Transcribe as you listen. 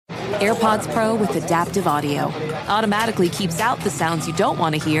AirPods Pro with adaptive audio automatically keeps out the sounds you don't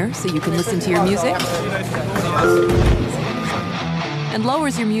want to hear so you can listen to your music, and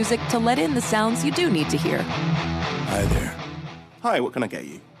lowers your music to let in the sounds you do need to hear. Hi there. Hi, what can I get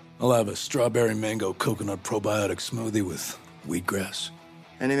you? I'll have a strawberry mango coconut probiotic smoothie with wheatgrass.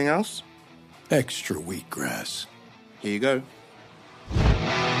 Anything else? Extra wheatgrass. Here you go.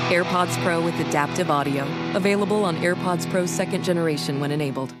 AirPods Pro with adaptive audio. Available on AirPods Pro 2nd generation when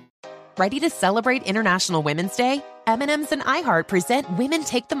enabled. Ready to celebrate International Women's Day? M&M's and iHeart present Women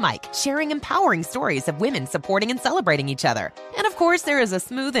Take the Mic, sharing empowering stories of women supporting and celebrating each other. And of course, there is a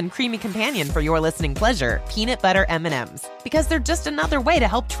smooth and creamy companion for your listening pleasure, peanut butter M&M's. Because they're just another way to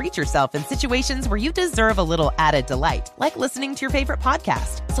help treat yourself in situations where you deserve a little added delight, like listening to your favorite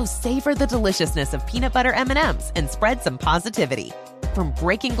podcast. So savor the deliciousness of peanut butter M&M's and spread some positivity. From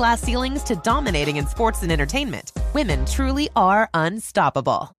breaking glass ceilings to dominating in sports and entertainment, women truly are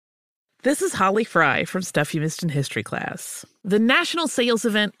unstoppable. This is Holly Fry from Stuff You Missed in History class. The national sales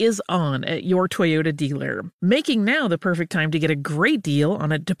event is on at your Toyota dealer, making now the perfect time to get a great deal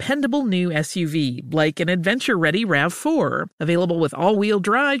on a dependable new SUV, like an adventure-ready RAV4. Available with all-wheel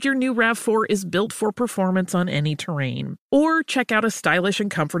drive, your new RAV4 is built for performance on any terrain. Or check out a stylish and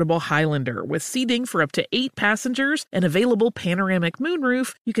comfortable Highlander with seating for up to 8 passengers and available panoramic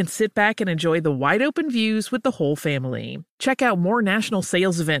moonroof. You can sit back and enjoy the wide-open views with the whole family. Check out more national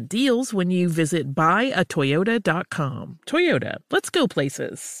sales event deals when you visit buyatoyota.com. Toyota, let's go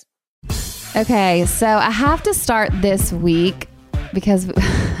places. Okay, so I have to start this week because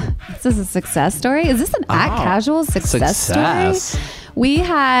this is a success story. Is this an Act Casual success story? We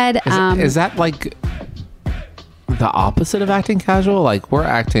had... Is that like the opposite of acting casual? Like, we're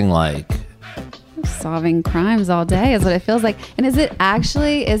acting like... solving crimes all day is what it feels like. And is it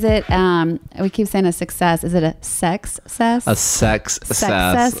we keep saying a success, is it a sex-cess? A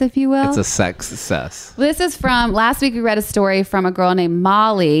sex-cess, if you will. It's a sex-cess. This is from last week. We read a story from a girl named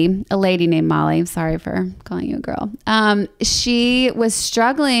Molly, a lady named Molly. Sorry for calling you a girl. She was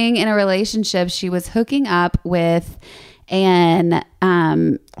struggling in a relationship. She was hooking up with a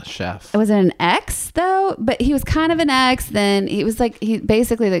chef. Was it an ex though? But he was kind of an ex. Then he was like, he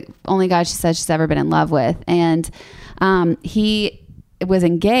basically the only guy she said she's ever been in love with. And he was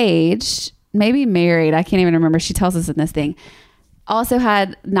engaged, maybe married. I can't even remember. She tells us in this thing. Also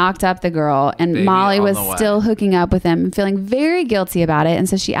had knocked up the girl, and Baby Molly was on the way. still hooking up with him and feeling very guilty about it. And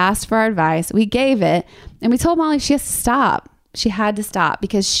so she asked for our advice. We gave it, and we told Molly she has to stop. She had to stop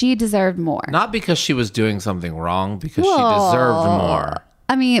because she deserved more. Not because she was doing something wrong, because she deserved more.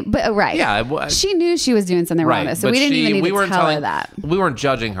 I mean, but right. Yeah. She knew she was doing something wrong, though, so but we didn't even need to tell her that. We weren't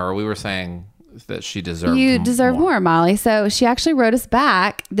judging her. We were saying that she deserved You deserve more, Molly. So she actually wrote us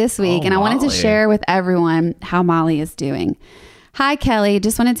back this week, and I wanted to share with everyone how Molly is doing. Hi, Kelly.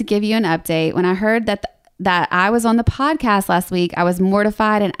 Just wanted to give you an update. When I heard that I was on the podcast last week, I was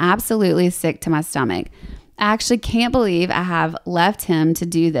mortified and absolutely sick to my stomach. I actually can't believe I have left him to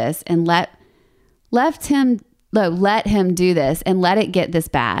do this and let him do this and let it get this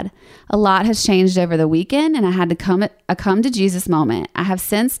bad. A lot has changed over the weekend, and I had to come to Jesus moment. I have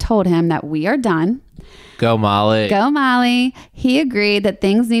since told him that we are done. Go, Molly. Go, Molly. He agreed that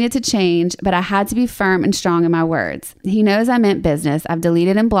things needed to change, but I had to be firm and strong in my words. He knows I meant business. I've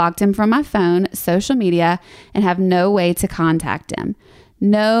deleted and blocked him from my phone, social media, and have no way to contact him.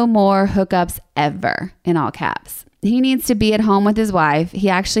 No more hookups ever, in all caps. He needs to be at home with his wife. He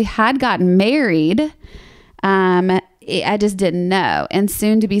actually had gotten married. I just didn't know. And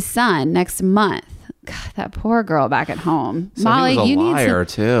soon to be son next month. God, that poor girl back at home. So Molly, he was a you liar need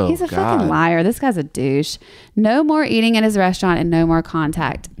to, too. He's a fucking liar. This guy's a douche. No more eating at his restaurant and no more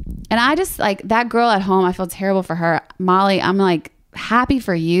contact. And I just like that girl at home. I feel terrible for her. Molly, I'm like happy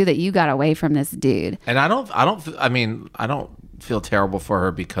for you that you got away from this dude. And I don't feel terrible for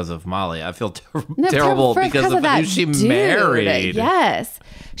her because of Molly. I feel terrible because of who she married. Yes.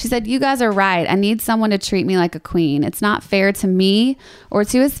 She said, you guys are right. I need someone to treat me like a queen. It's not fair to me or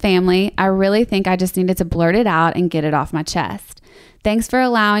to his family. I really think I just needed to blurt it out and get it off my chest. Thanks for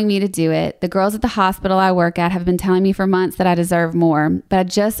allowing me to do it. The girls at the hospital I work at have been telling me for months that I deserve more, but I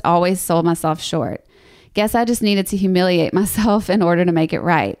just always sold myself short. Guess I just needed to humiliate myself in order to make it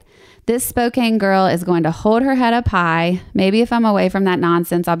right. This Spokane girl is going to hold her head up high. Maybe if I'm away from that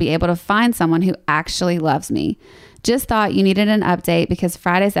nonsense, I'll be able to find someone who actually loves me. Just thought you needed an update because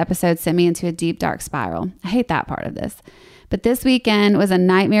Friday's episode sent me into a deep, dark spiral. I hate that part of this. But this weekend was a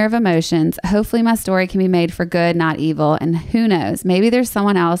nightmare of emotions. Hopefully my story can be made for good, not evil. And who knows, maybe there's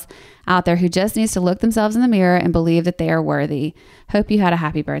someone else out there who just needs to look themselves in the mirror and believe that they are worthy. Hope you had a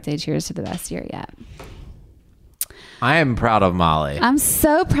happy birthday. Cheers to the best year yet. I am proud of Molly. I'm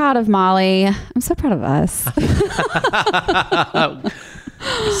so proud of Molly. I'm so proud of us.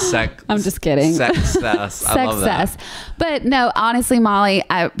 I'm just kidding. Success. I love that. But no, honestly, Molly,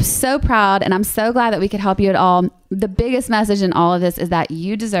 I'm so proud and I'm so glad that we could help you at all. The biggest message in all of this is that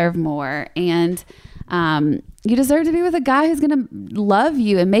you deserve more, and you deserve to be with a guy who's going to love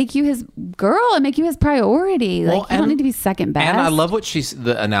you and make you his girl and make you his priority. Like, you don't need to be second best. And I love what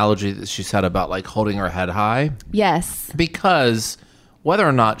the analogy that she said about like holding her head high. Yes. Because whether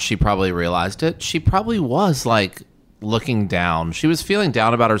or not she probably realized it, she probably was like looking down. She was feeling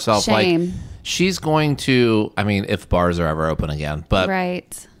down about herself. Shame. Like she's going to, I mean, if bars are ever open again, but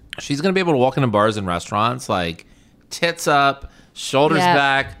right. She's going to be able to walk into bars and restaurants like tits up, shoulders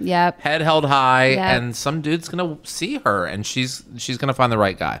back, head held high, and some dude's gonna see her, and she's gonna find the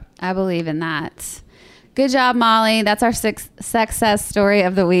right guy. I believe in that. Good job, Molly. That's our success story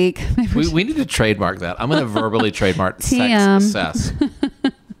of the week. We need to trademark that. I'm gonna verbally trademark success.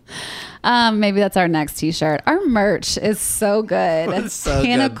 Maybe that's our next T-shirt. Our merch is so good. It's so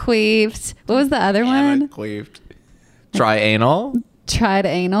Hannah good. Queefed. What was the other one? Queefed. Tri-anal. Tried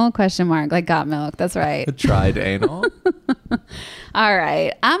anal? ? Like got milk. That's right. Tried anal. All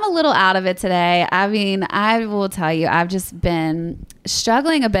right. I'm a little out of it today. I mean, I will tell you, I've just been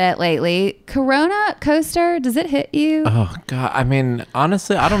struggling a bit lately. Corona coaster, does it hit you? Oh, God. I mean,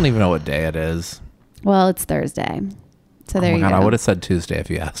 honestly, I don't even know what day it is. Well, it's Thursday. So there you go. I would have said Tuesday if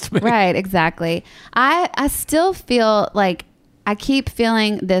you asked me. Right, exactly. I still feel like I keep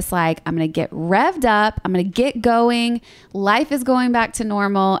feeling this, like, I'm going to get revved up. I'm going to get going. Life is going back to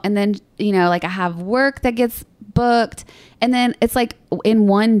normal. And then, you know, like I have work that gets booked. And then it's like in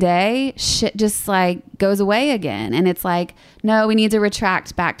one day, shit just like goes away again. And it's like, no, we need to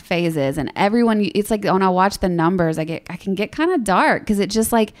retract back phases. And everyone, it's like when I watch the numbers, I can get kind of dark because it's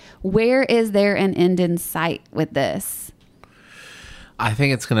just like, where is there an end in sight with this? I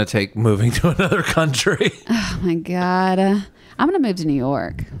think it's going to take moving to another country. Oh my God. I'm going to move to New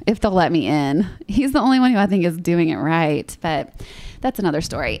York if they'll let me in. He's the only one who I think is doing it right, but that's another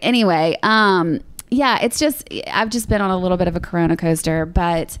story. Anyway, yeah, it's just, I've just been on a little bit of a Corona coaster,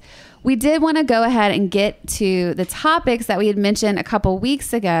 but we did want to go ahead and get to the topics that we had mentioned a couple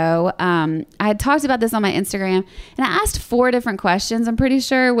weeks ago. I had talked about this on my Instagram, and I asked 4 different questions, I'm pretty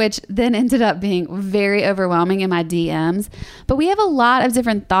sure, which then ended up being very overwhelming in my DMs. But we have a lot of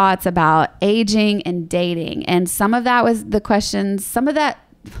different thoughts about aging and dating, and some of that was the questions, some of those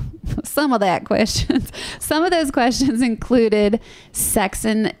questions included sex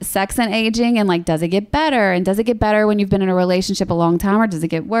and aging, and like, does it get better? And does it get better when you've been in a relationship a long time, or does it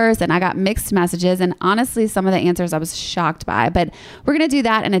get worse? And I got mixed messages, and honestly, some of the answers I was shocked by, but we're going to do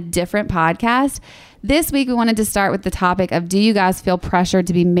that in a different podcast. This week, we wanted to start with the topic of, do you guys feel pressured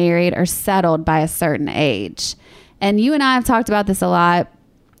to be married or settled by a certain age? And you and I have talked about this a lot,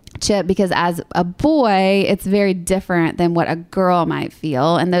 Chip, because as a boy, it's very different than what a girl might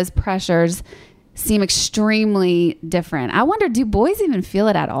feel. And those pressures seem extremely different. I wonder, do boys even feel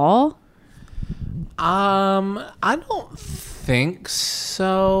it at all? I don't think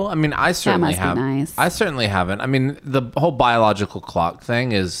so. I mean, I certainly have. Nice. I certainly haven't. I mean, the whole biological clock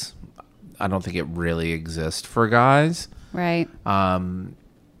thing is, I don't think it really exists for guys. Right. And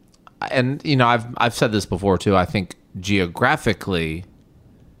you know, I've said this before too. I think geographically,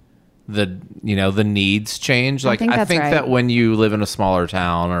 the needs change. Like I think that when you live in a smaller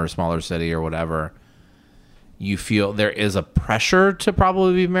town or a smaller city or whatever, you feel there is a pressure to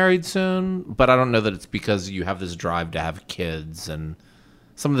probably be married soon, but I don't know that it's because you have this drive to have kids and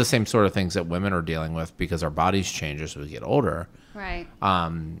some of the same sort of things that women are dealing with because our bodies change as we get older. Right.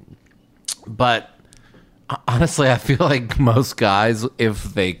 But honestly, I feel like most guys,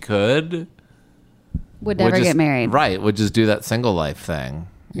 if they could, would never get married. Right. Would just do that single life thing.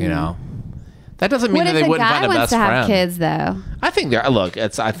 You know, that doesn't mean that they wouldn't find a best friend. What if the guy wants to have kids, though? I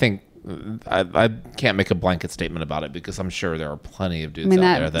think I can't make a blanket statement about it because I'm sure there are plenty of dudes out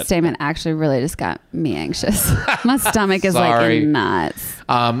there that statement actually really just got me anxious. My stomach is like in knots.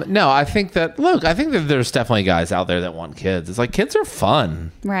 No, I think that there's definitely guys out there that want kids. It's like, kids are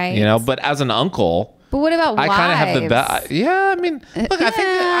fun. Right. You know, but as an uncle, but what about wives? I kind of have the best. Yeah, I mean, look, I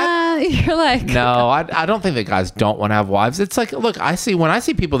think you're like, no, I don't think that guys don't want to have wives. It's like, look, when I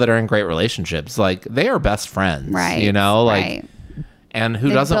see people that are in great relationships, like they are best friends, right? You know, like, right. And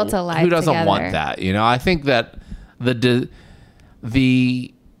who doesn't want that? You know, I think that the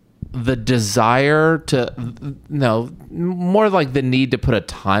desire to more like the need to put a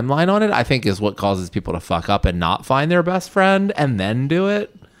timeline on it, I think, is what causes people to fuck up and not find their best friend and then do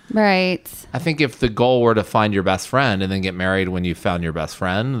it. Right. I think if the goal were to find your best friend and then get married when you found your best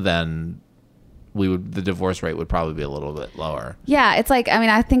friend, then the divorce rate would probably be a little bit lower. Yeah, it's like, I mean,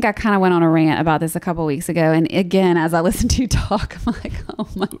 I think I kind of went on a rant about this a couple weeks ago. And again, as I listen to you talk, I'm like, oh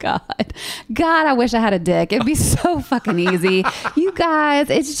my God. God, I wish I had a dick. It'd be so fucking easy. You guys,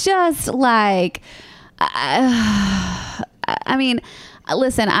 it's just like, I mean,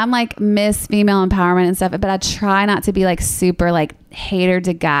 listen, I'm like Miss Female Empowerment and stuff, but I try not to be like super like hater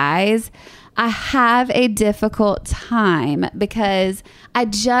to guys. I have a difficult time because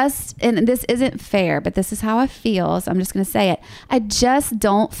and this isn't fair, but this is how I feel. So I'm just going to say it. I just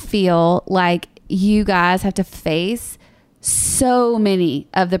don't feel like you guys have to face so many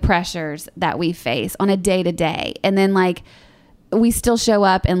of the pressures that we face on a day to day. And then like, we still show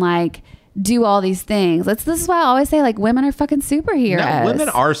up and like do all these things. This is why I always say like women are fucking superheroes. No, women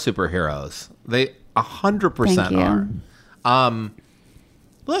are superheroes. They 100% are.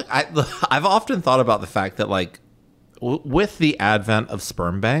 Look, I've often thought about the fact that, like, with the advent of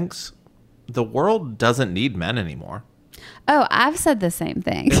sperm banks, the world doesn't need men anymore. Oh, I've said the same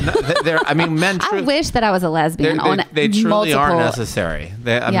thing. Men. I wish that I was a lesbian. They truly aren't necessary.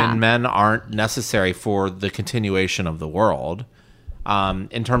 I mean, men aren't necessary for the continuation of the world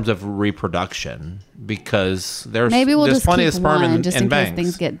in terms of reproduction, because there's plenty of sperm in just in banks. Case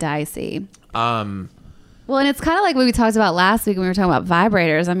things get dicey. Well, and it's kind of like what we talked about last week when we were talking about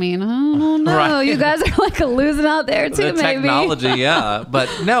vibrators. I mean, oh no, right. You guys are like losing out there too, the maybe. Technology, yeah. But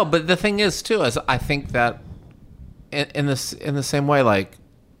the thing is too, is I think that in the same way, like,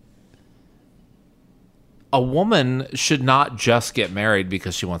 a woman should not just get married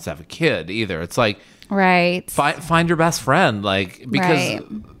because she wants to have a kid either. It's like, right. Find your best friend, like, because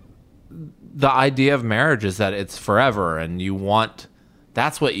the idea of marriage is that it's forever, and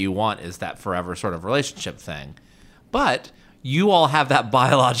that's what you want, is that forever sort of relationship thing. But you all have that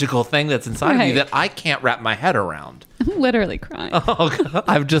biological thing that's inside of you that I can't wrap my head around. I'm literally crying. Oh, God.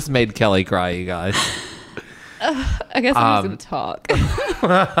 I've just made Kelly cry, you guys. I guess I'm just going to talk.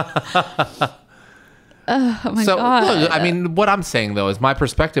 Oh my God. Look, I mean, what I'm saying though is my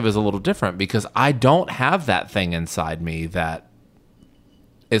perspective is a little different, because I don't have that thing inside me that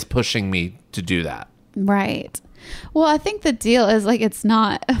is pushing me to do that. Right. Well, I think the deal is like, it's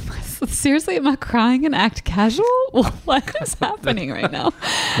not, seriously, am I crying and act casual? What is happening right now?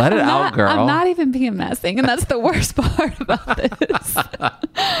 Let it out, girl. I'm not even PMSing, and that's the worst part about this.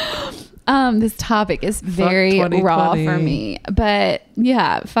 This topic is very raw for me, but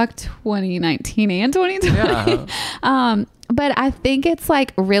yeah, fuck 2019 and 2020. Yeah. But I think it's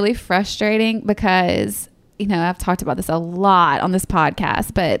like really frustrating because, you know, I've talked about this a lot on this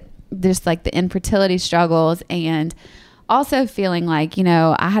podcast, but there's like the infertility struggles, and also feeling like, you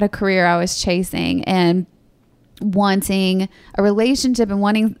know, I had a career I was chasing and wanting a relationship and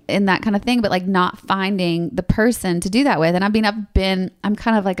wanting in that kind of thing, but like not finding the person to do that with. And I mean, I'm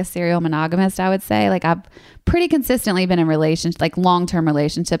kind of like a serial monogamist, I would say. Like, I've pretty consistently been in relationships, like long-term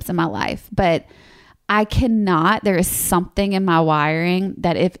relationships in my life, but there is something in my wiring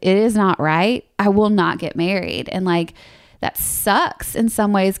that if it is not right, I will not get married. And like, that sucks in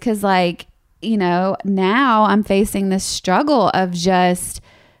some ways, because like, you know, now I'm facing this struggle of just,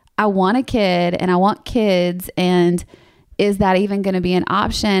 I want a kid and I want kids, and is that even going to be an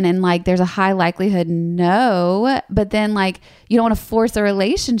option? And like, there's a high likelihood no, but then like, you don't want to force a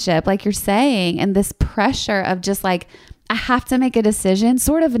relationship like you're saying, and this pressure of just like, I have to make a decision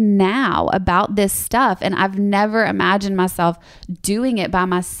sort of now about this stuff. And I've never imagined myself doing it by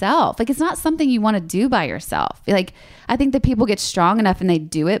myself. Like, it's not something you want to do by yourself. Like, I think that people get strong enough and they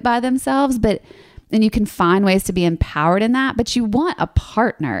do it by themselves, and you can find ways to be empowered in that, but you want a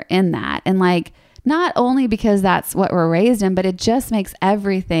partner in that. And like, not only because that's what we're raised in, but it just makes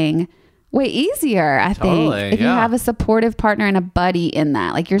everything way easier, I think. If you have a supportive partner and a buddy in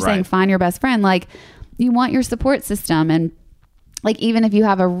that, like you're saying, find your best friend. Like, you want your support system. And like, even if you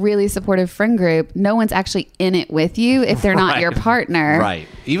have a really supportive friend group, no one's actually in it with you if they're not your partner. Right.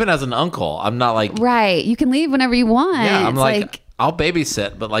 Even as an uncle, I'm not like... Right. You can leave whenever you want. Yeah, I'm like, I'll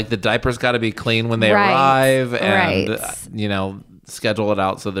babysit, but like the diapers got to be clean when they arrive, and, you know, schedule it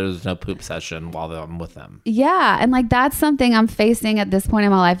out so there's no poop session while I'm with them. Yeah. And like, that's something I'm facing at this point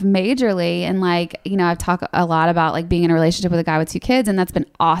in my life majorly. And like, you know, I've talked a lot about like being in a relationship with a guy with 2 kids, and that's been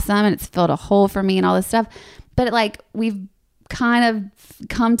awesome, and it's filled a hole for me and all this stuff. But like, we've kind of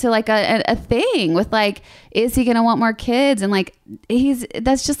come to like a thing with like, is he gonna want more kids? And like,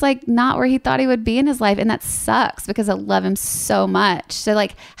 that's just like not where he thought he would be in his life, and that sucks because I love him so much. So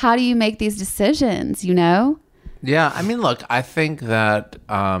like, how do you make these decisions, you know? Yeah, I mean, look, I think that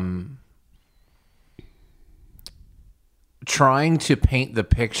trying to paint the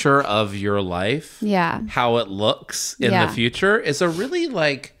picture of your life, how it looks in the future, is a really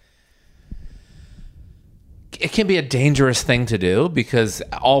like, it can be a dangerous thing to do because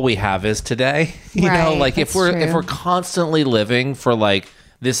all we have is today. You know, like if we're constantly living for like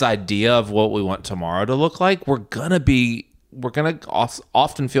this idea of what we want tomorrow to look like, we're gonna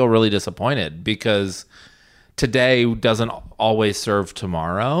often feel really disappointed because today doesn't always serve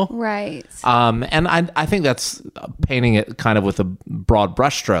tomorrow. Right. And I think that's painting it kind of with a broad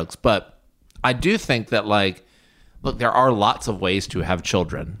brushstrokes, but I do think that like, look, there are lots of ways to have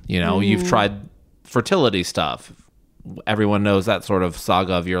children. You know, you've tried fertility stuff. Everyone knows that sort of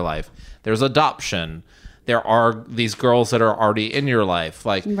saga of your life. There's adoption. There are these girls that are already in your life.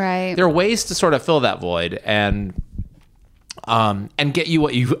 Like, there are ways to sort of fill that void and get you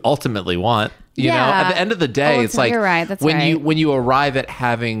what you ultimately want. You know, at the end of the day, it's like, you're right. That's when you arrive at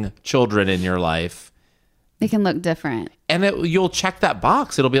having children in your life, it can look different. And you'll check that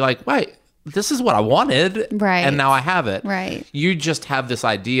box. It'll be like, wait, this is what I wanted. Right. And now I have it. Right. You just have this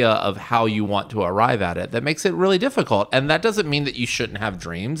idea of how you want to arrive at it that makes it really difficult. And that doesn't mean that you shouldn't have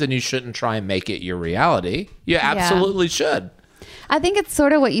dreams and you shouldn't try and make it your reality. You absolutely should. I think it's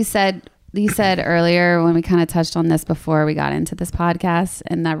sort of what you said earlier when we kind of touched on this before we got into this podcast,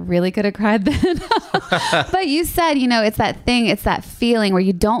 and I really could have cried then. But you said, you know, it's that thing, it's that feeling where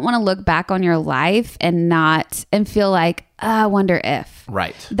you don't want to look back on your life and feel like, I wonder if.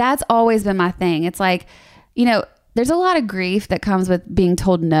 Right. That's always been my thing. It's like, you know, there's a lot of grief that comes with being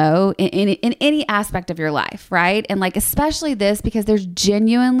told no in any aspect of your life, right? And like, especially this, because there's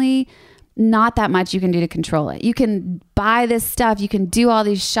genuinely not that much you can do to control it. You can buy this stuff. You can do all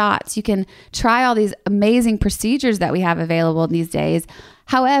these shots. You can try all these amazing procedures that we have available these days.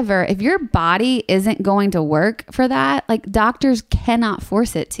 However, if your body isn't going to work for that, like doctors cannot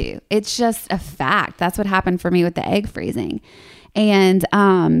force it to. It's just a fact. That's what happened for me with the egg freezing. And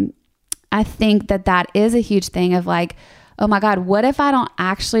I think that is a huge thing of like, oh my God, what if I don't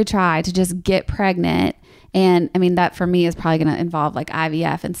actually try to just get pregnant? And I mean, that for me is probably going to involve like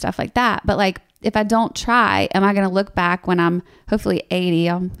IVF and stuff like that. But like, if I don't try, am I going to look back when I'm hopefully 80?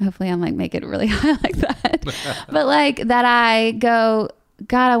 Hopefully I'm like, make it really high like that. But like that I go,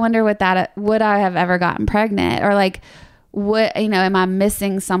 God, I wonder would I have ever gotten pregnant? Or like, what, you know, am I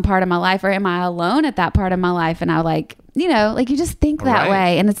missing some part of my life, or am I alone at that part of my life? And I like, you know, like you just think that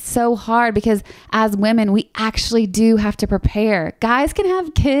way. And it's so hard because as women, we actually do have to prepare. Guys can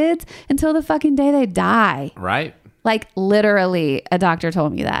have kids until the fucking day they die. Right. Like literally a doctor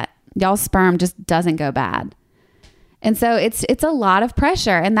told me that y'all's sperm just doesn't go bad. And so it's a lot of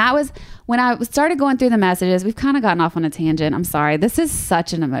pressure. And that was when I started going through the messages. We've kind of gotten off on a tangent. I'm sorry. This is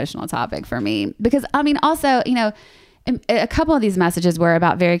such an emotional topic for me because I mean, also, you know, a couple of these messages were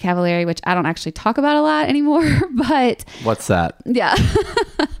about Very Cavallari, which I don't actually talk about a lot anymore, but what's that? Yeah.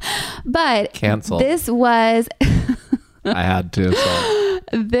 But cancel. This was I had to. So.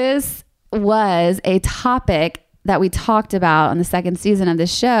 This was a topic that we talked about on the second season of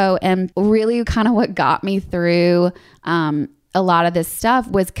this show, and really kind of what got me through a lot of this stuff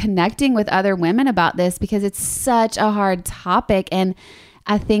was connecting with other women about this because it's such a hard topic. And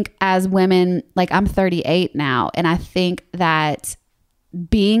I think as women, like I'm 38 now, and I think that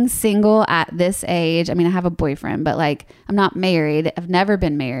being single at this age, I mean, I have a boyfriend, but like I'm not married. I've never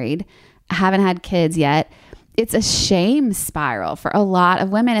been married. I haven't had kids yet. It's a shame spiral for a lot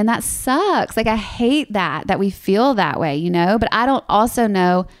of women. And that sucks. Like I hate that we feel that way, you know, but I don't also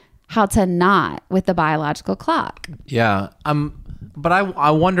know how to not with the biological clock. Yeah. But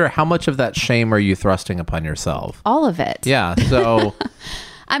I wonder how much of that shame are you thrusting upon yourself? All of it. Yeah. So,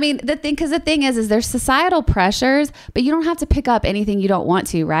 I mean, the thing is there's societal pressures, but you don't have to pick up anything you don't want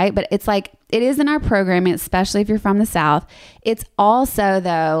to, right? But it's like, it is in our programming, especially if you're from the South. It's also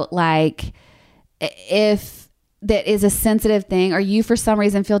though, like if that is a sensitive thing or you for some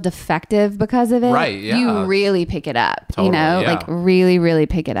reason feel defective because of it, right? Yeah. You really pick it up, totally, you know, like really, really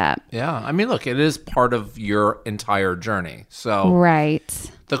pick it up. Yeah. I mean, look, it is part of your entire journey. So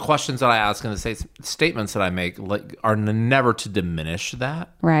right. The questions that I ask and the statements that I make are never to diminish that.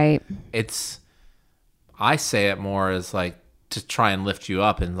 Right. I say it more as like to try and lift you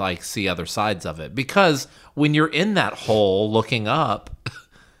up and like see other sides of it. Because when you're in that hole looking up,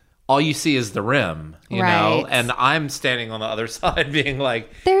 all you see is the rim, you know, and I'm standing on the other side being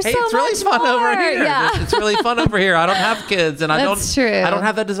like, there's hey, so it's really fun more. over here. Yeah. It's really fun over here. I don't have kids and I don't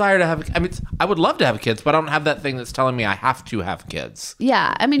have that desire to have, I mean, I would love to have kids, but I don't have that thing that's telling me I have to have kids.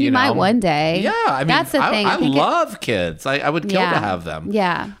 Yeah. I mean, you might one day. Yeah. I mean, that's the thing. I love kids. I would kill to have them.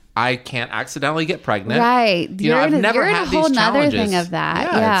 Yeah. I can't accidentally get pregnant. Right. You know, I've never had these challenges. You're in a whole nother thing of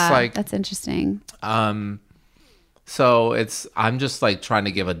that. Yeah. It's like, that's interesting. So I'm just like trying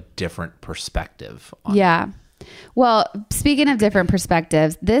to give a different perspective on it. Well, speaking of different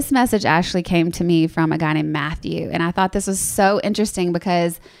perspectives, this message actually came to me from a guy named Matthew. And I thought this was so interesting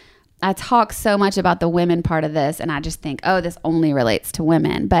because I talk so much about the women part of this, and I just think, oh, this only relates to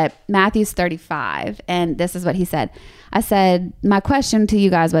women. But Matthew's 35, and this is what he said. I said, my question to you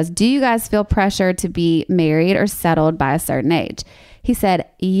guys was, do you guys feel pressure to be married or settled by a certain age? He said,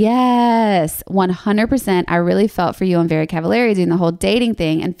 yes, 100%. I really felt for you and Very Cavallari doing the whole dating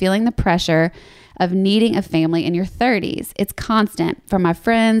thing and feeling the pressure of needing a family in your 30s. It's constant from my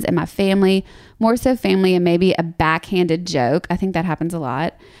friends and my family, more so family and maybe a backhanded joke. I think that happens a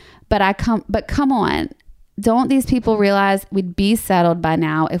lot. But come on, don't these people realize we'd be settled by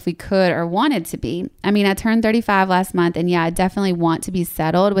now if we could or wanted to be? I mean, I turned 35 last month, and yeah, I definitely want to be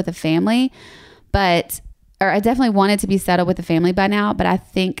settled with a family, I definitely wanted to be settled with a family by now, but I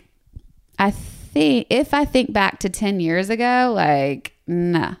think if I think back to 10 years ago, like,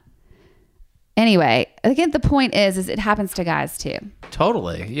 nah. Anyway, I think the point is it happens to guys too.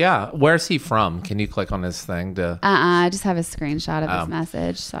 Totally. Yeah. Where's he from? Can you click on his thing to? I just have a screenshot of his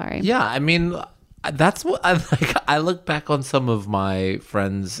message. Sorry. Yeah. I mean, that's what I like. I look back on some of my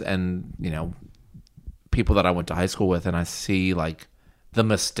friends and, people that I went to high school with, and I see like the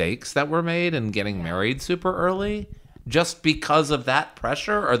mistakes that were made in getting married super early. Just because of that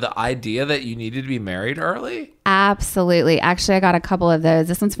pressure or the idea that you needed to be married early? Absolutely. Actually, I got a couple of those.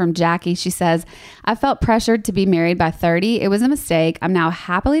 This one's from Jackie. She says, I felt pressured to be married by 30. It was a mistake. I'm now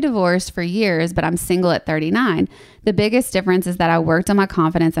happily divorced for years, but I'm single at 39. The biggest difference is that I worked on my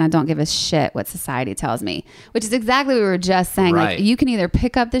confidence and I don't give a shit what society tells me, which is exactly what we were just saying. Right. Like, you can either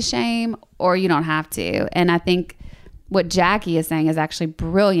pick up the shame or you don't have to. And I think what Jackie is saying is actually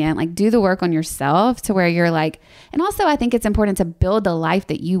brilliant. Like, do the work on yourself to where you're like, and also I think it's important to build the life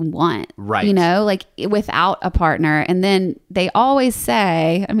that you want, right? Like without a partner. And then they always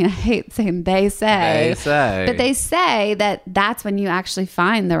say, I mean, I hate saying they say, but they say that that's when you actually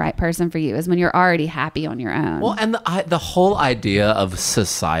find the right person for you, is when you're already happy on your own. Well, and the whole idea of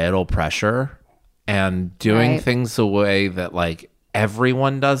societal pressure and doing things the way that like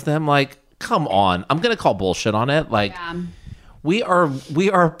everyone does them, like, come on, I'm gonna call bullshit on it. Like, we are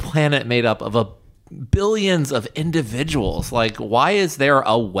a planet made up of billions of individuals. Like, why is there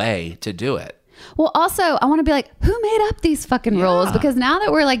a way to do it? Well, also, I want to be like, who made up these fucking rules? Because now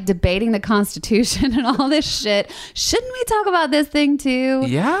that we're like debating the Constitution and all this shit, shouldn't we talk about this thing too?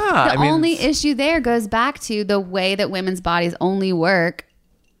 Yeah. The only issue there goes back to the way that women's bodies only work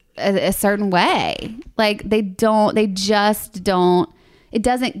a certain way. Like, they just don't. It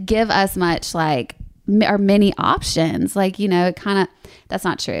doesn't give us much like or many options. Like, it kind of, that's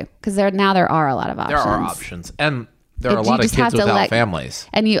not true. Because there are a lot of options. There are options. And there are a lot of kids without families.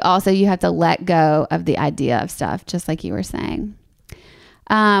 And you have to let go of the idea of stuff, just like you were saying.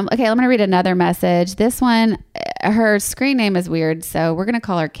 Okay, I'm going to read another message. This one, her screen name is weird, so we're going to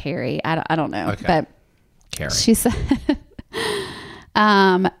call her Carrie. I don't know. Okay. But Carrie. She said,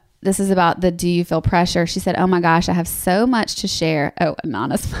 this is about the do you feel pressure. She said, oh my gosh, I have so much to share. Oh,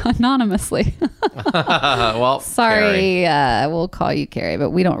 anonymously. Well, sorry. We'll call you Carrie,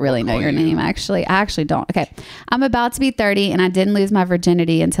 but we don't really know your name, actually. I actually don't. Okay. I'm about to be 30 and I didn't lose my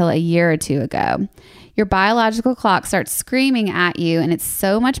virginity until a year or two ago. Your biological clock starts screaming at you, and it's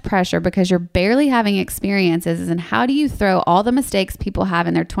so much pressure because you're barely having experiences. And how do you throw all the mistakes people have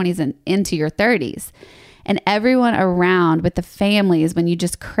in their 20s and into your 30s? And everyone around with the families, when you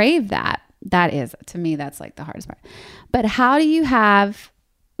just crave that is, to me, that's like the hardest part. But how do you have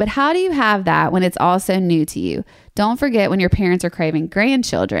that when it's also new to you? Don't forget when your parents are craving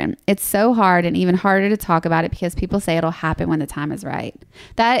grandchildren. It's so hard and even harder to talk about it because people say it'll happen when the time is right.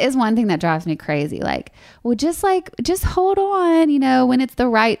 That is one thing that drives me crazy. Like, well, just hold on, when it's the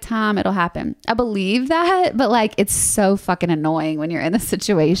right time, it'll happen. I believe that, but like, it's so fucking annoying when you're in the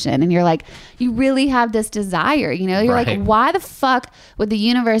situation and you're like, you really have this desire, you're right. Like, why the fuck would the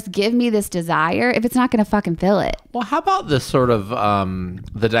universe give me this desire if it's not going to fucking fill it? Well, how about this sort of,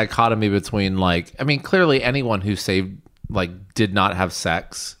 the dichotomy between like, I mean, clearly anyone who did not have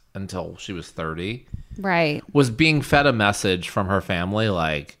sex until she was 30, right, was being fed a message from her family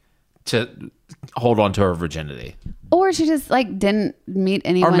like to hold on to her virginity, or she just like didn't meet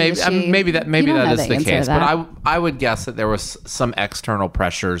anyone, or maybe that is the case. But I would guess that there was some external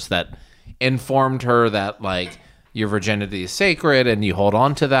pressures that informed her that like your virginity is sacred and you hold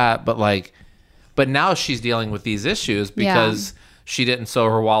on to that. But now she's dealing with these issues because she didn't sow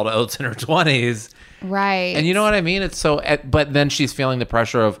her wild oats in her 20s. Right. And you know what I mean? It's so, but then she's feeling the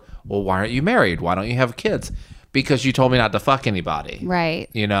pressure of, well, why aren't you married? Why don't you have kids? Because you told me not to fuck anybody. Right.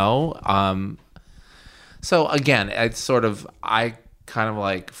 So again, it's sort of, I kind of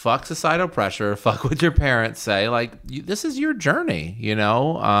like fuck societal pressure, fuck what your parents say. Like, this is your journey, you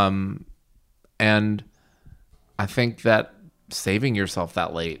know? And I think that saving yourself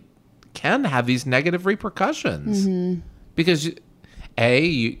that late can have these negative repercussions because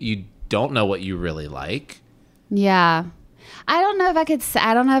you don't know what you really like. Yeah. I don't know if I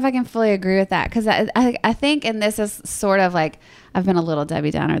can fully agree with that, because I think, and this is sort of like, I've been a little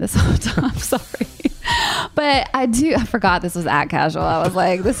Debbie Downer this whole time, sorry. But I forgot this was at casual. I was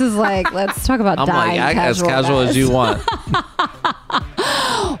like, this is like, let's talk about dying casual. As casual as you want.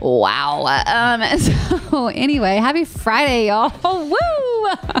 Wow. So anyway, happy Friday, y'all. Woo!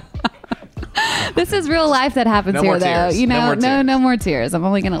 This is real life that happens here, though. You know, no more tears. I'm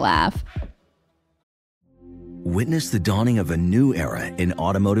only going to laugh. Witness the dawning of a new era in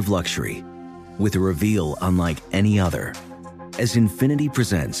automotive luxury with a reveal unlike any other as Infiniti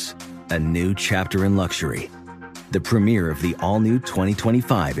presents a new chapter in luxury, the premiere of the all-new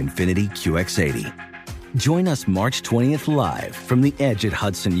 2025 Infiniti QX80. Join us March 20th live from the Edge at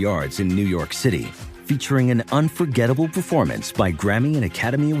Hudson Yards in New York City, featuring an unforgettable performance by Grammy and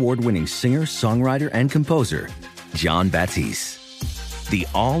Academy Award-winning singer, songwriter, and composer Jon Batiste. The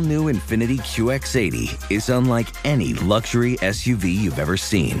all-new Infiniti QX80 is unlike any luxury SUV you've ever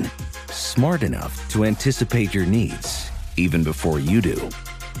seen. Smart enough to anticipate your needs, even before you do.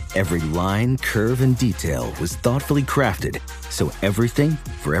 Every line, curve, and detail was thoughtfully crafted, so everything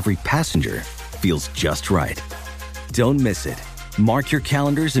for every passenger feels just right. Don't miss it. Mark your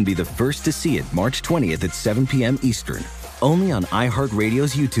calendars and be the first to see it March 20th at 7 p.m. Eastern, only on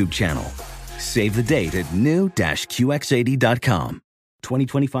iHeartRadio's YouTube channel. Save the date at new-QX80.com.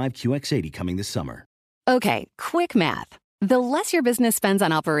 2025 QX80 coming this summer. Okay, quick math. The less your business spends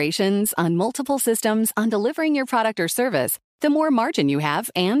on operations, on multiple systems, on delivering your product or service, the more margin you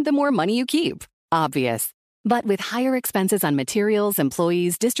have and the more money you keep. Obvious. But with higher expenses on materials,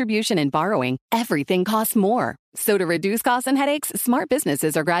 employees, distribution, and borrowing, everything costs more. So to reduce costs and headaches, smart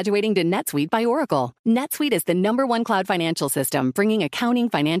businesses are graduating to NetSuite by Oracle. NetSuite is the #1 cloud financial system, bringing accounting,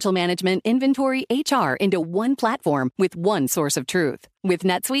 financial management, inventory, HR into one platform with one source of truth. With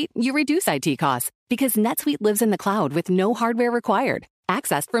NetSuite, you reduce IT costs because NetSuite lives in the cloud with no hardware required,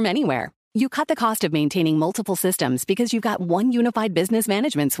 accessed from anywhere. You cut the cost of maintaining multiple systems because you've got one unified business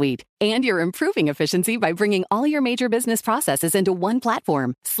management suite. And you're improving efficiency by bringing all your major business processes into one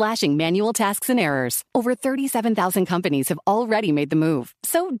platform, slashing manual tasks and errors. Over 37,000 companies have already made the move.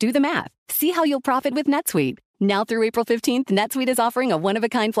 So do the math. See how you'll profit with NetSuite. Now through April 15th, NetSuite is offering a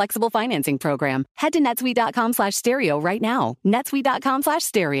one-of-a-kind flexible financing program. Head to netsuite.com/stereo right now.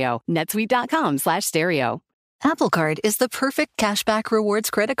 netsuite.com/stereo. netsuite.com/stereo. Apple Card is the perfect cashback rewards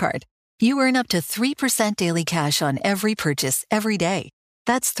credit card. You earn up to 3% daily cash on every purchase every day.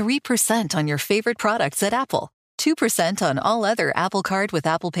 That's 3% on your favorite products at Apple, 2% on all other Apple Card with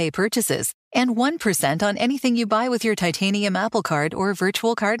Apple Pay purchases, and 1% on anything you buy with your titanium Apple Card or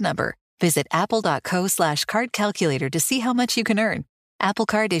virtual card number. Visit apple.co/card calculator to see how much you can earn. Apple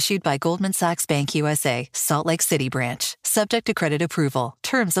Card issued by Goldman Sachs Bank USA, Salt Lake City branch. Subject to credit approval.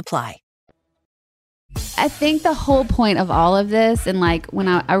 Terms apply. I think the whole point of all of this, and like when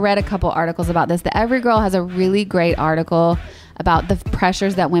I read a couple articles about this, the Every Girl has a really great article about the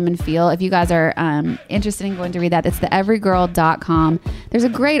pressures that women feel. If you guys are interested in going to read that, it's theeverygirl.com. There's a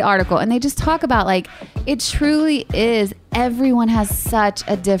great article, and they just talk about like, it truly is, everyone has such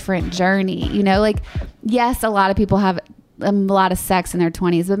a different journey. You know, like, yes, a lot of people have a lot of sex in their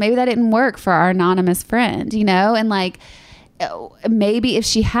 20s, but maybe that didn't work for our anonymous friend, you know, and like, maybe if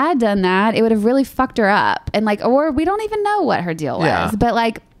she had done that, it would have really fucked her up. And like, or we don't even know what her deal was, but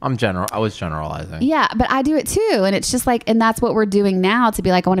like, I was generalizing. Yeah, but I do it too. And it's just like, and that's what we're doing now, to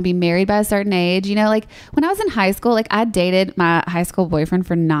be like, I want to be married by a certain age. You know, like when I was in high school, like I dated my high school boyfriend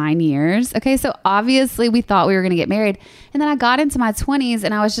for 9 years. Okay. So obviously we thought we were going to get married. And then I got into my 20s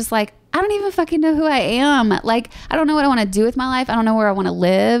and I was just like, I don't even fucking know who I am. Like, I don't know what I want to do with my life. I don't know where I want to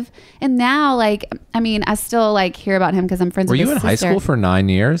live. And now, like, I mean, I still like hear about him because I'm friends with his sister. Were you in high school for 9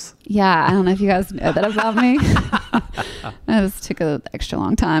 years? Yeah. I don't know if you guys know that about me. It took an extra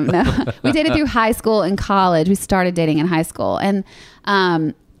long time. No, we dated through high school and college. We started dating in high school and,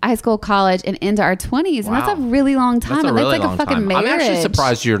 high school, college, and into our 20s. Wow. And that's a really long time. That's like a fucking marriage. I'm actually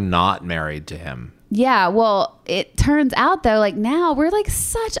surprised you're not married to him. Yeah, well, it turns out though, like now we're like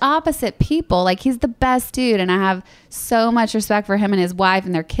such opposite people. Like he's the best dude and I have so much respect for him and his wife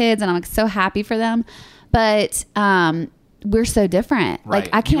and their kids and I'm like so happy for them. But we're so different. Right.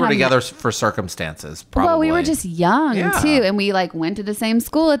 Like I can't. You were together for circumstances, probably. Well, we were just young too, and we like went to the same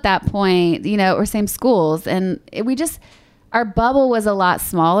school at that point, you know, or same schools, and we just. our bubble was a lot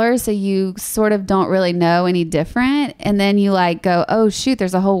smaller, so you sort of don't really know any different. And then you like go, oh shoot,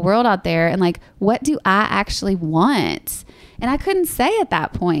 there's a whole world out there. And like, what do I actually want? And I couldn't say at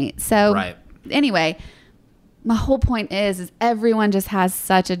that point. So anyway, my whole point is everyone just has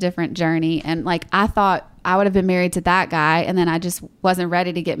such a different journey. And like, I thought I would have been married to that guy, and then I just wasn't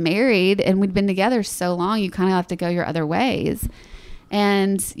ready to get married. And we'd been together so long, you kind of have to go your other ways.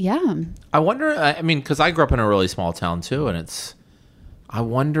 And yeah, I wonder, I mean, because I grew up in a really small town too, and I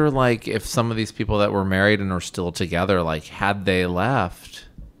wonder like if some of these people that were married and are still together, like had they left,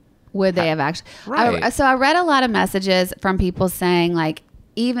 would they have actually? So I read a lot of messages from people saying like,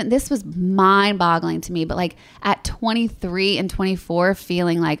 even this was mind boggling to me, but like at 23 and 24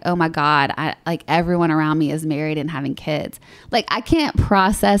 feeling like, oh my God, I like everyone around me is married and having kids. Like I can't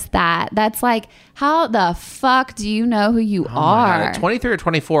process that. That's like, how the fuck do you know who you are? At 23 or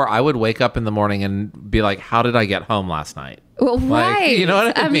 24, I would wake up in the morning and be like, how did I get home last night? Well, like, right. You know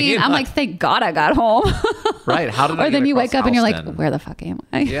what I mean? I'm like, thank God I got home. Right. How did I Or then you wake up and you're like, where the fuck am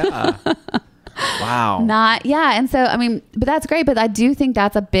I? Yeah. Wow. And so, I mean, but that's great. But I do think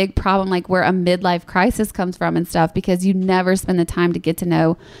that's a big problem, like where a midlife crisis comes from and stuff, because you never spend the time to get to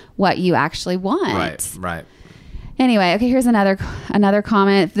know what you actually want. Right. Anyway, okay, here's another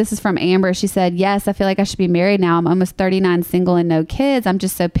comment. This is from Amber. She said, yes, I feel like I should be married now. I'm almost 39, single and no kids. I'm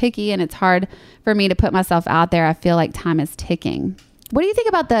just so picky and it's hard for me to put myself out there. I feel like time is ticking. What do you think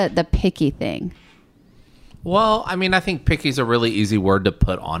about the picky thing? Well, I mean, I think picky is a really easy word to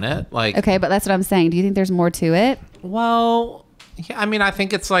put on it. Like, okay, but that's what I'm saying. Do you think there's more to it? Well, yeah, I mean, I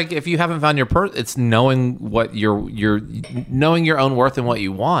think it's like if you haven't found your it's knowing what you're knowing your own worth and what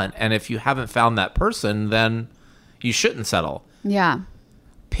you want. And if you haven't found that person, then you shouldn't settle. Yeah.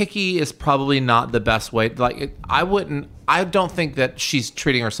 Picky is probably not the best way. Like, I don't think that she's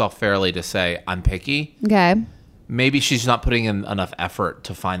treating herself fairly to say I'm picky. Okay. Maybe she's not putting in enough effort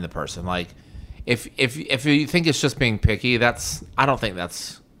to find the person. Like, if you think it's just being picky, I don't think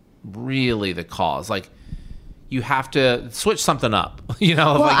that's really the cause. Like, you have to switch something up. You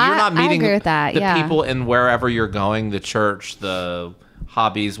know, well, like you're not meeting the people in wherever you're going, the church, the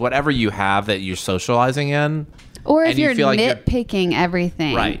hobbies, whatever you have that you're socializing in. Or if you're nitpicking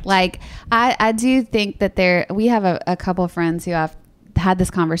everything. Right. Like, I do think that we have a couple of friends who I've had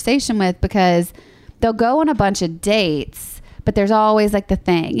this conversation with, because they'll go on a bunch of dates, but there's always like the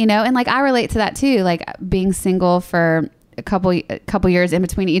thing, you know, and like I relate to that too, like being single for a couple years in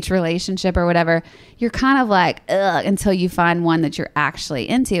between each relationship or whatever. You're kind of like, ugh, until you find one that you're actually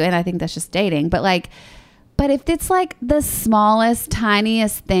into. And I think that's just dating. But if it's like the smallest,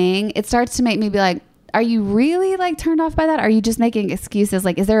 tiniest thing, it starts to make me be like, are you really like turned off by that? Are you just making excuses?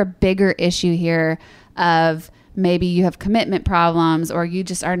 Like, is there a bigger issue here of maybe you have commitment problems, or you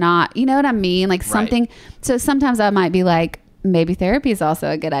just are not, you know what I mean? Like something. Right. So sometimes I might be like, maybe therapy is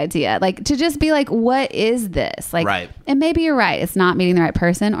also a good idea. Like to just be like, what is this? Like, right. And maybe you're right. It's not meeting the right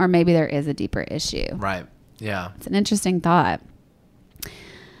person, or maybe there is a deeper issue. Right. Yeah. It's an interesting thought.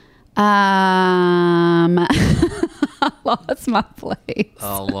 I lost my place.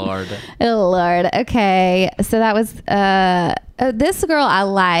 Oh, Lord. Oh, Lord. Okay. So that was this girl I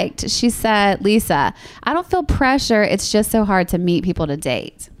liked. She said, Lisa, I don't feel pressure. It's just so hard to meet people to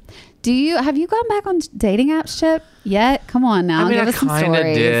date. Have you gone back on dating apps, Chip, yet? Come on now. I mean, give us some stories. I kind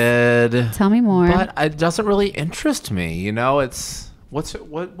of did. Tell me more. But it doesn't really interest me. You know,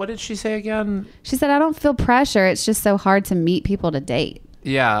 what did she say again? She said, I don't feel pressure. It's just so hard to meet people to date.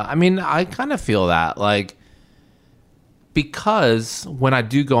 Yeah. I mean, I kind of feel that. Like, because when I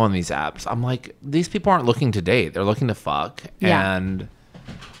do go on these apps, I'm like, these people aren't looking to date. They're looking to fuck. Yeah.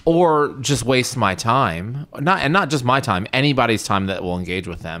 Or just waste my time. Not just my time, anybody's time that will engage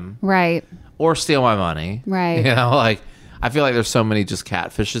with them. Right. Or steal my money. Right. You know, like, I feel like there's so many just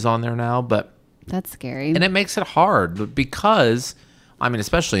catfishes on there now, but that's scary. And it makes it hard because, I mean,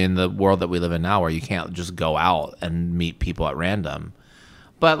 especially in the world that we live in now where you can't just go out and meet people at random.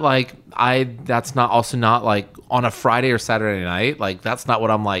 But like, that's not like on a Friday or Saturday night. Like, that's not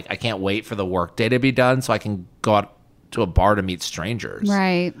what I'm like. I can't wait for the work day to be done so I can go out to a bar to meet strangers.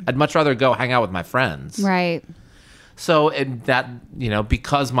 Right. I'd much rather go hang out with my friends. Right. So that, you know,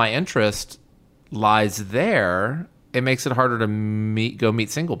 because my interest lies there, it makes it harder to go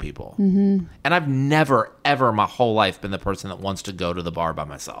meet single people. Mm-hmm. And I've never, ever my whole life been the person that wants to go to the bar by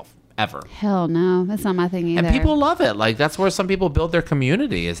myself. Ever. Hell no. That's not my thing either. And people love it. Like, that's where some people build their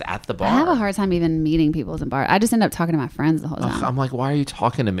community, is at the bar. I have a hard time even meeting people in bar. I just end up talking to my friends the whole time. I'm like, why are you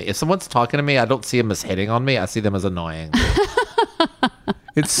talking to me? If someone's talking to me, I don't see them as hitting on me. I see them as annoying.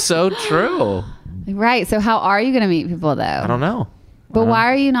 It's so true. Right. So how are you going to meet people though? I don't know. But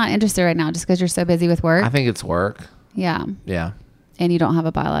why are you not interested right now? Just because you're so busy with work? I think it's work. Yeah. Yeah. And you don't have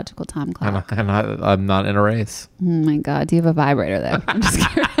a biological time clock. And I'm not in a race. Oh my God. Do you have a vibrator though? I'm just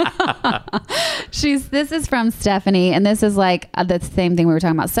kidding. This is from Stephanie. And this is like the same thing we were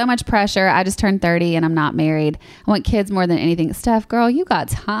talking about. So much pressure. I just turned 30 and I'm not married. I want kids more than anything. Steph, girl, you got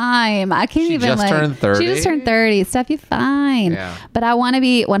time. I can't even just turned 30? She just turned 30. Steph, you're fine. Yeah. But I want to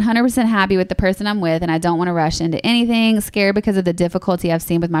be 100% happy with the person I'm with. And I don't want to rush into anything. Scared because of the difficulty I've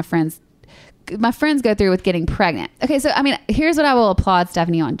seen with my friends go through with getting pregnant. Okay, so I mean, here's what I will applaud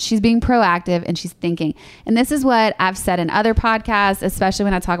Stephanie on. She's being proactive and she's thinking. And this is what I've said in other podcasts, especially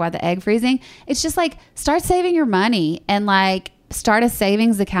when I talk about the egg freezing. It's just like, start saving your money and like start a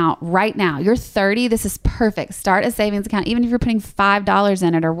savings account right now. You're 30. This is perfect. Start a savings account. Even if you're putting $5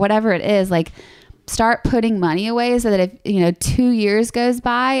 in it or whatever it is, like start putting money away so that if, 2 years goes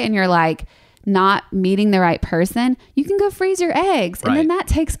by and you're like, not meeting the right person, you can go freeze your eggs. And then that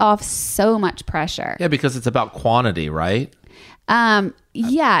takes off so much pressure. Yeah, because it's about quantity, right?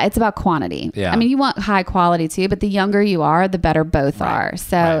 Yeah, it's about quantity. Yeah. I mean, you want high quality too, but the younger you are, the better both are.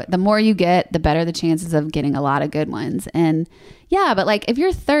 So the more you get, the better the chances of getting a lot of good ones. And yeah, but like if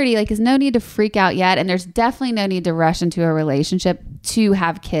you're 30, like there's no need to freak out yet. And there's definitely no need to rush into a relationship to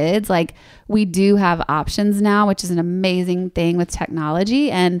have kids. Like we do have options now, which is an amazing thing with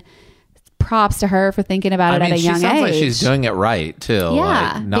technology. And props to her for thinking about it at a young age. She sounds like she's doing it right too.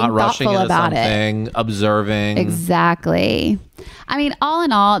 Yeah, like not rushing into something, observing. Exactly. I mean, all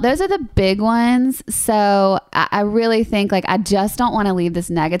in all, those are the big ones. So I really think like I just don't want to leave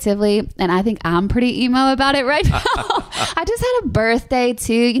this negatively. And I think I'm pretty emo about it right now. I just had a birthday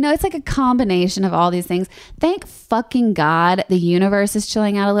too. It's like a combination of all these things. Thank fucking God the universe is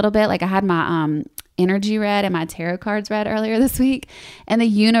chilling out a little bit. Like I had my energy read and my tarot cards read earlier this week, and the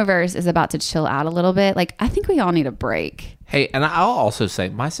universe is about to chill out a little bit. Like I think we all need a break. Hey, and I'll also say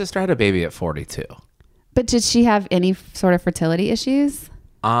my sister had a baby at 42. But did she have any sort of fertility issues?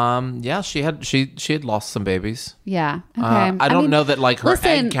 Yeah, she had lost some babies. Yeah. Okay. I don't know that like her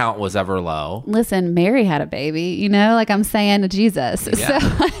egg count was ever low. Listen, Mary had a baby, like I'm saying to Jesus. Yeah.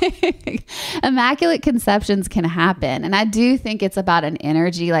 So like, immaculate conceptions can happen. And I do think it's about an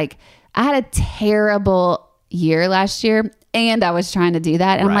energy. Like I had a terrible year last year and I was trying to do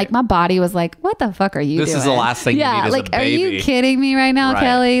that. And I'm like, my body was like, what the fuck are you doing? This is the last thing you need as like, a baby. Are you kidding me right now,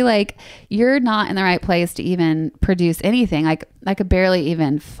 Kelly? Like you're not in the right place to even produce anything. Like I could barely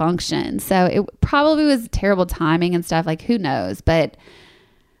even function. So it probably was terrible timing and stuff. Like who knows? But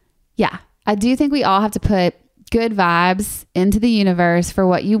yeah, I do think we all have to put good vibes into the universe for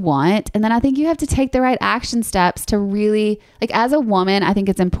what you want. And then I think you have to take the right action steps to really, like as a woman, I think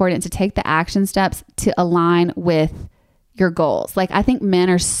it's important to take the action steps to align with your goals. Like I think men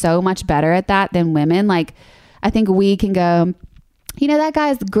are so much better at that than women. Like I think we can go, that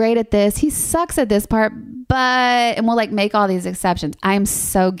guy's great at this. He sucks at this part, and we'll like make all these exceptions. I am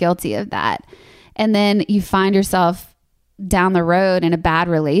so guilty of that. And then you find yourself down the road in a bad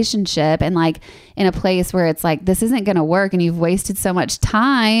relationship and like in a place where it's like, this isn't going to work. And you've wasted so much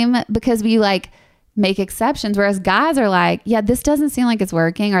time because we like make exceptions. Whereas guys are like, yeah, this doesn't seem like it's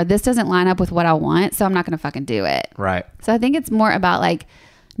working or this doesn't line up with what I want. So I'm not going to fucking do it. Right. So I think it's more about like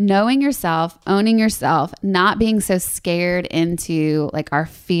knowing yourself, owning yourself, not being so scared into like our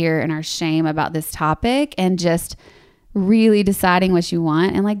fear and our shame about this topic and just really deciding what you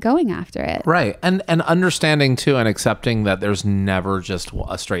want and like going after it. Right. And understanding too and accepting that there's never just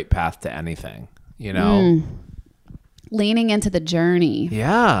a straight path to anything, Leaning into the journey.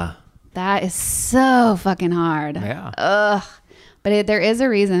 Yeah. That is so fucking hard. Yeah. Ugh. But there is a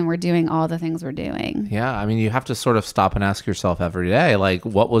reason we're doing all the things we're doing. Yeah. I mean, you have to sort of stop and ask yourself every day, like,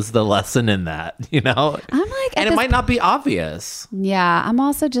 what was the lesson in that? I'm like, and it might not be obvious. Yeah. I'm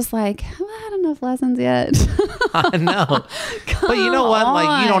also just like, have I had enough lessons yet? I know. But you know what?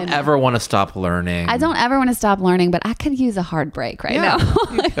 Like, you don't ever want to stop learning. I don't ever want to stop learning, but I could use a hard break right now.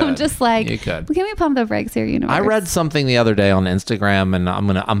 Like, I'm just like, you could. Can we pump the brakes here, universe? I read something the other day on Instagram, and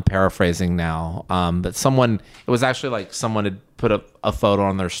I'm paraphrasing now. But it was actually like someone had put a photo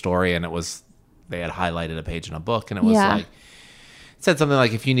on their story, and they had highlighted a page in a book, and it was like, it said something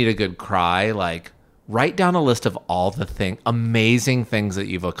like, if you need a good cry, like write down a list of all the amazing things that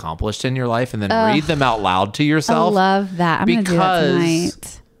you've accomplished in your life, and then read them out loud to yourself. I love that. I'm going to do that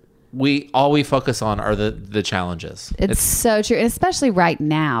tonight. We focus on are the challenges. It's so true, and especially right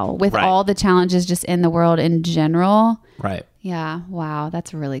now with all the challenges just in the world in general. Right. Yeah. Wow.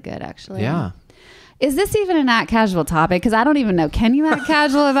 That's really good, actually. Yeah. Is this even an act casual topic? Because I don't even know. Can you act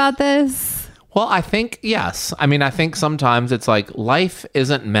casual about this? Well, I think, yes. I mean, I think sometimes it's like life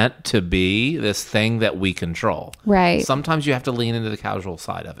isn't meant to be this thing that we control. Right. Sometimes you have to lean into the casual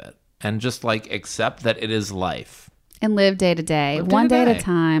side of it and just like accept that it is life. And live day to day. One day at a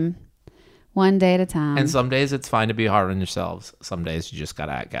time. One day at a time. And some days it's fine to be hard on yourselves. Some days you just got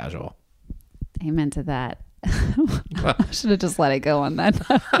to act casual. Amen to that. I should have just let it go on that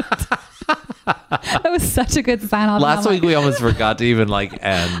note. That was such a good sign off. Last week we almost forgot to even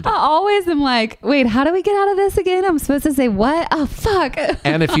end. I always am like, wait, how do we get out of this again? I'm supposed to say what? Oh, fuck.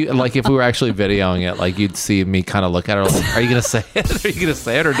 And if you if we were actually videoing it, you'd see me kind of look at her like, are you going to say it? Are you going to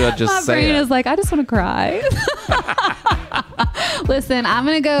say it, or do I just say it? My brain is like, I just want to cry. Listen, I'm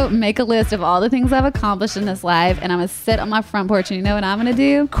going to go make a list of all the things I've accomplished in this life, and I'm going to sit on my front porch, and you know what I'm going to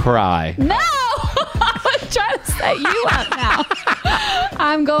do? Cry. No! I was trying to set you up now.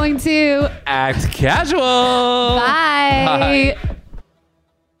 I'm going to act casual. Bye.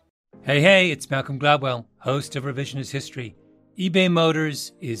 Hey, it's Malcolm Gladwell, host of Revisionist History. eBay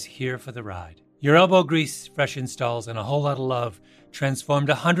Motors is here for the ride. Your elbow grease, fresh installs, and a whole lot of love transformed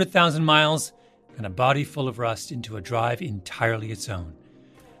 100,000 miles and a body full of rust into a drive entirely its own.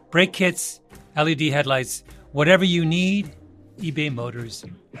 Brake kits, LED headlights, whatever you need, eBay Motors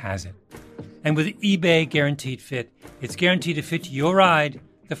has it. And with eBay Guaranteed Fit, it's guaranteed to fit your ride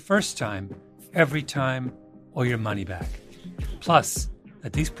the first time, every time, or your money back. Plus,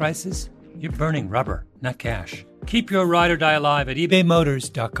 at these prices, you're burning rubber, not cash. Keep your ride or die alive at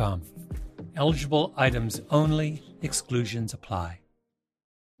ebaymotors.com. Eligible items only. Exclusions apply.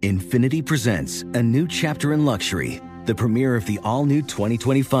 Infiniti presents a new chapter in luxury, the premiere of the all-new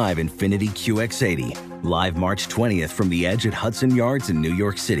 2025 Infiniti QX80, live March 20th from the Edge at Hudson Yards in New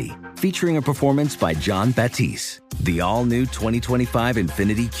York City, featuring a performance by John Batiste. The all-new 2025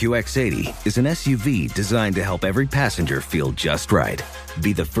 Infiniti QX80 is an SUV designed to help every passenger feel just right.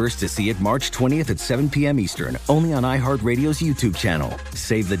 Be the first to see it March 20th at 7 p.m. Eastern, only on iHeartRadio's YouTube channel.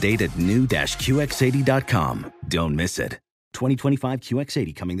 Save the date at new-QX80.com. Don't miss it. 2025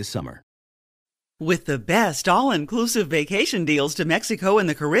 QX80 coming this summer. With the best all-inclusive vacation deals to Mexico and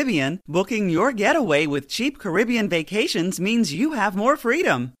the Caribbean, booking your getaway with Cheap Caribbean Vacations means you have more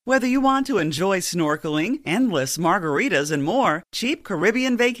freedom. Whether you want to enjoy snorkeling, endless margaritas, and more, Cheap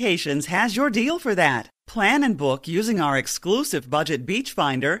Caribbean Vacations has your deal for that. Plan and book using our exclusive budget beach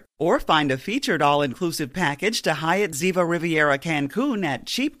finder, or find a featured all-inclusive package to Hyatt Ziva Riviera Cancun at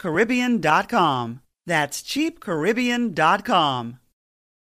cheapcaribbean.com. That's cheapcaribbean.com.